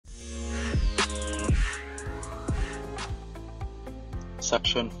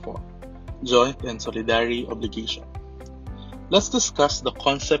Section 4, Joint and Solidary Obligation. Let's discuss the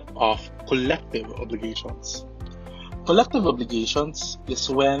concept of collective obligations. Collective obligations is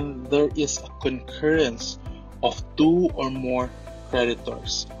when there is a concurrence of two or more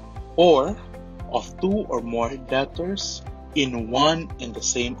creditors or of two or more debtors in one and the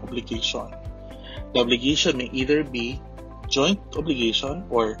same obligation. The obligation may either be joint obligation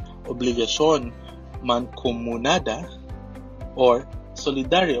or obligasyon mancomunada or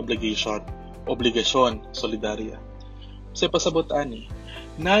solidary obligation, obligasyon solidarya. Sa pasabot ani,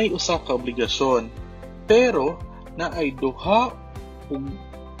 naay usa ka obligasyon pero naay duha ug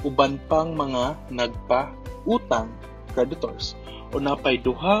uban pang mga nagpa-utang creditors o napay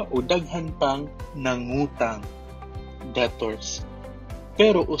duha o daghan pang nangutang debtors.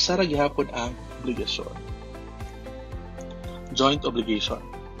 Pero usa ra gihapon ang obligasyon. Joint obligation.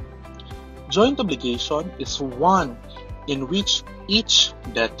 Joint obligation is one in which each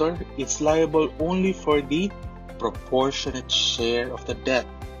debtor is liable only for the proportionate share of the debt,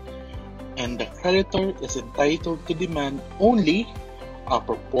 and the creditor is entitled to demand only a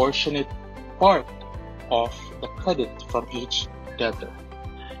proportionate part of the credit from each debtor.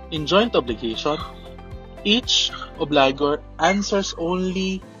 In joint obligation, each obligor answers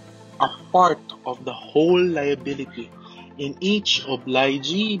only a part of the whole liability. In each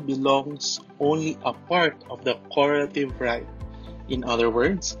obligee belongs only a part of the correlative right. In other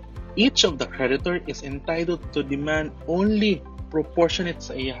words, each of the creditor is entitled to demand only proportionate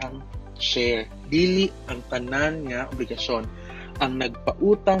sa iyang share. Dili ang tanan nga obligasyon. Ang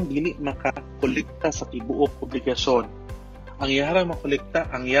nagpautang dili makakolekta sa tibuok obligasyon. Ang iyaharang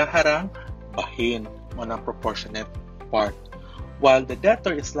makolekta, ang iyaharang bahin mo ng proportionate part. While the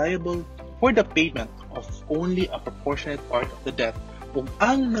debtor is liable for the payment of only a proportionate part of the debt, ug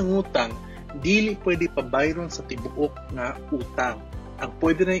ang nangutang dili pwede pabayron sa tibuok nga utang. Ang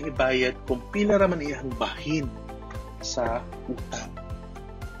pwede na ibayad kung pila raman iyang bahin sa utang.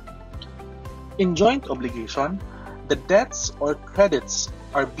 In joint obligation, the debts or credits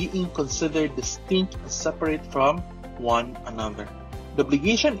are being considered distinct and separate from one another. The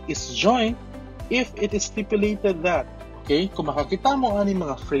obligation is joint if it is stipulated that, okay, kung makakita mo ani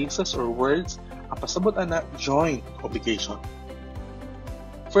mga phrases or words, ang pasabot ana joint obligation.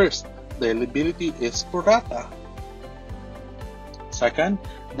 First, the liability is pro rata. Second,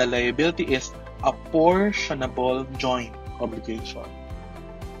 the liability is apportionable joint obligation.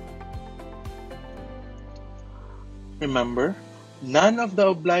 Remember, none of the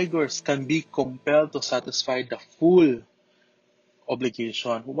obligors can be compelled to satisfy the full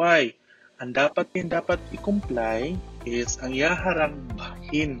obligation. Why? Ang dapat i-comply is ang iyaharang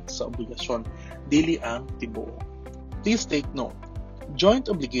bahin sa obligasyon, dili ang tibuok. Please take note, joint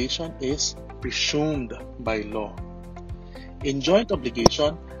obligation is presumed by law. In joint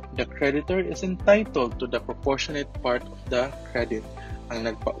obligation, the creditor is entitled to the proportionate part of the credit. Ang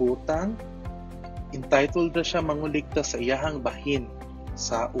nagpautang, entitled na siya mangulikta sa iyahang bahin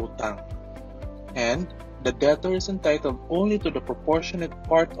sa utang. And the debtor is entitled only to the proportionate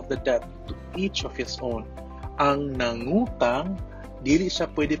part of the debt to each of his own. Ang nangutang, dili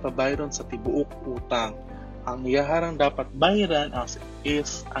siya pwede pabayron sa tibuok utang. Ang iyaharang dapat bayaran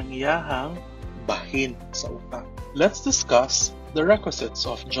is ang iyahang bahin sa utang. Let's discuss the requisites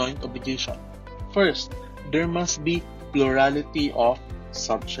of joint obligation. First, there must be plurality of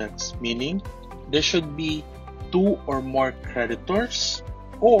subjects, meaning there should be two or more creditors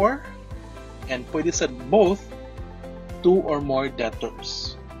or, and pwede sa both, two or more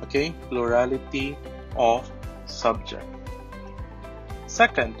debtors. Okay? Plurality of subject.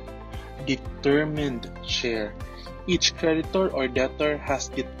 Second, determined share. Each creditor or debtor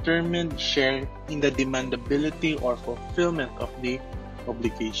has determined share in the demandability or fulfillment of the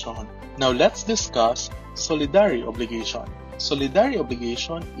obligation. Now let's discuss solidary obligation. Solidary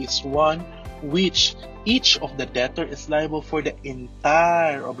obligation is one which each of the debtor is liable for the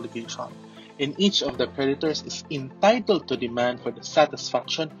entire obligation, and each of the creditors is entitled to demand for the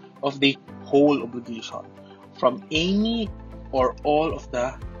satisfaction of the whole obligation from any or all of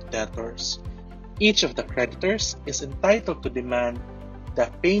the debtors. Each of the creditors is entitled to demand the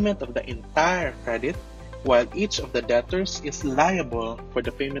payment of the entire credit, while each of the debtors is liable for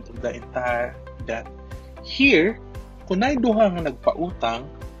the payment of the entire debt. Here, kung naay duha nga nagpautang,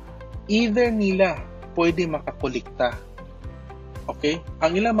 either nila pwede makakolekta. Okay?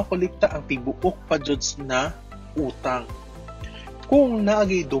 Ang ila makolekta ang tibuok pa jud na utang. Kung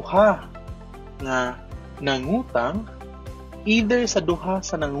naagay duha nga nangutang, either sa duha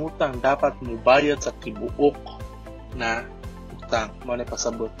sa nangutang dapat mubayad sa tibuok na utang. Mao na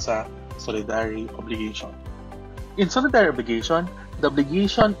pasabot sa solidary obligation. In solidary obligation, the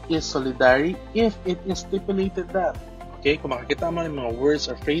obligation is solidary if it is stipulated that. Okay, kung makakita mo ng mga words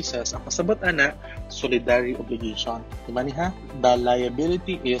or phrases, ang kasabot ana, solidary obligation. Diba niha? The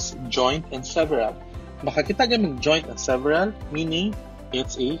liability is joint and several. Makakita ka ng joint and several, meaning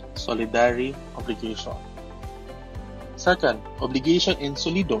it's a solidary obligation. Second, obligation in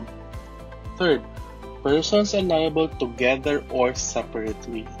solidum. Third, persons are liable together or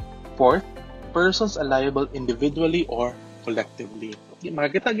separately. Fourth, persons are liable individually or collectively.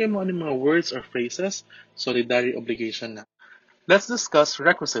 Makikita mo ano mga words or phrases, solidary obligation na. Let's discuss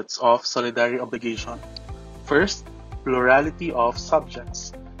requisites of solidary obligation. First, plurality of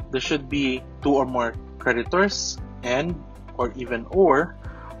subjects. There should be 2 or more creditors and or even or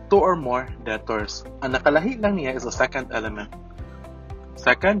 2 or more debtors. Ang nakalahi lang niya is the second element.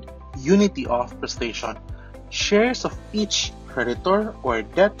 Second, unity of prestation. Shares of each creditor or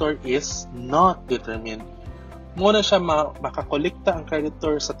debtor is not determined. Muna siya makakolekta ang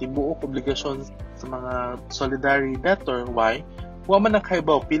creditor sa tibuok obligasyon sa mga solidary debtor. Why? Wa man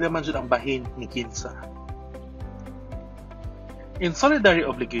nakaibaw pila man jud ang bahin ni kinsa. In solidary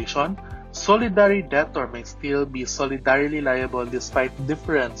obligation, solidary debtor may still be solidarily liable despite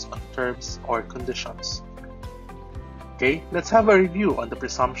difference on terms or conditions. Okay, let's have a review on the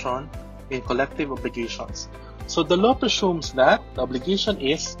presumption in collective obligations. So the law presumes that the obligation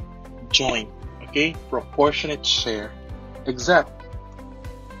is joint. Okay, proportionate share, except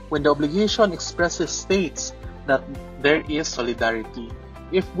when the obligation expressly states that there is solidarity.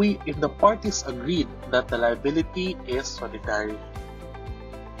 If the parties agreed that the liability is solidary.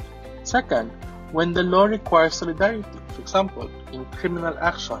 Second, when the law requires solidarity, for example, in criminal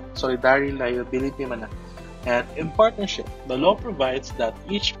action, solidary liability man. And in partnership, the law provides that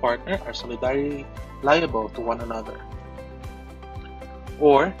each partner are solidarily liable to one another.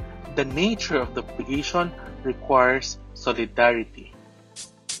 Or the nature of the obligation requires solidarity.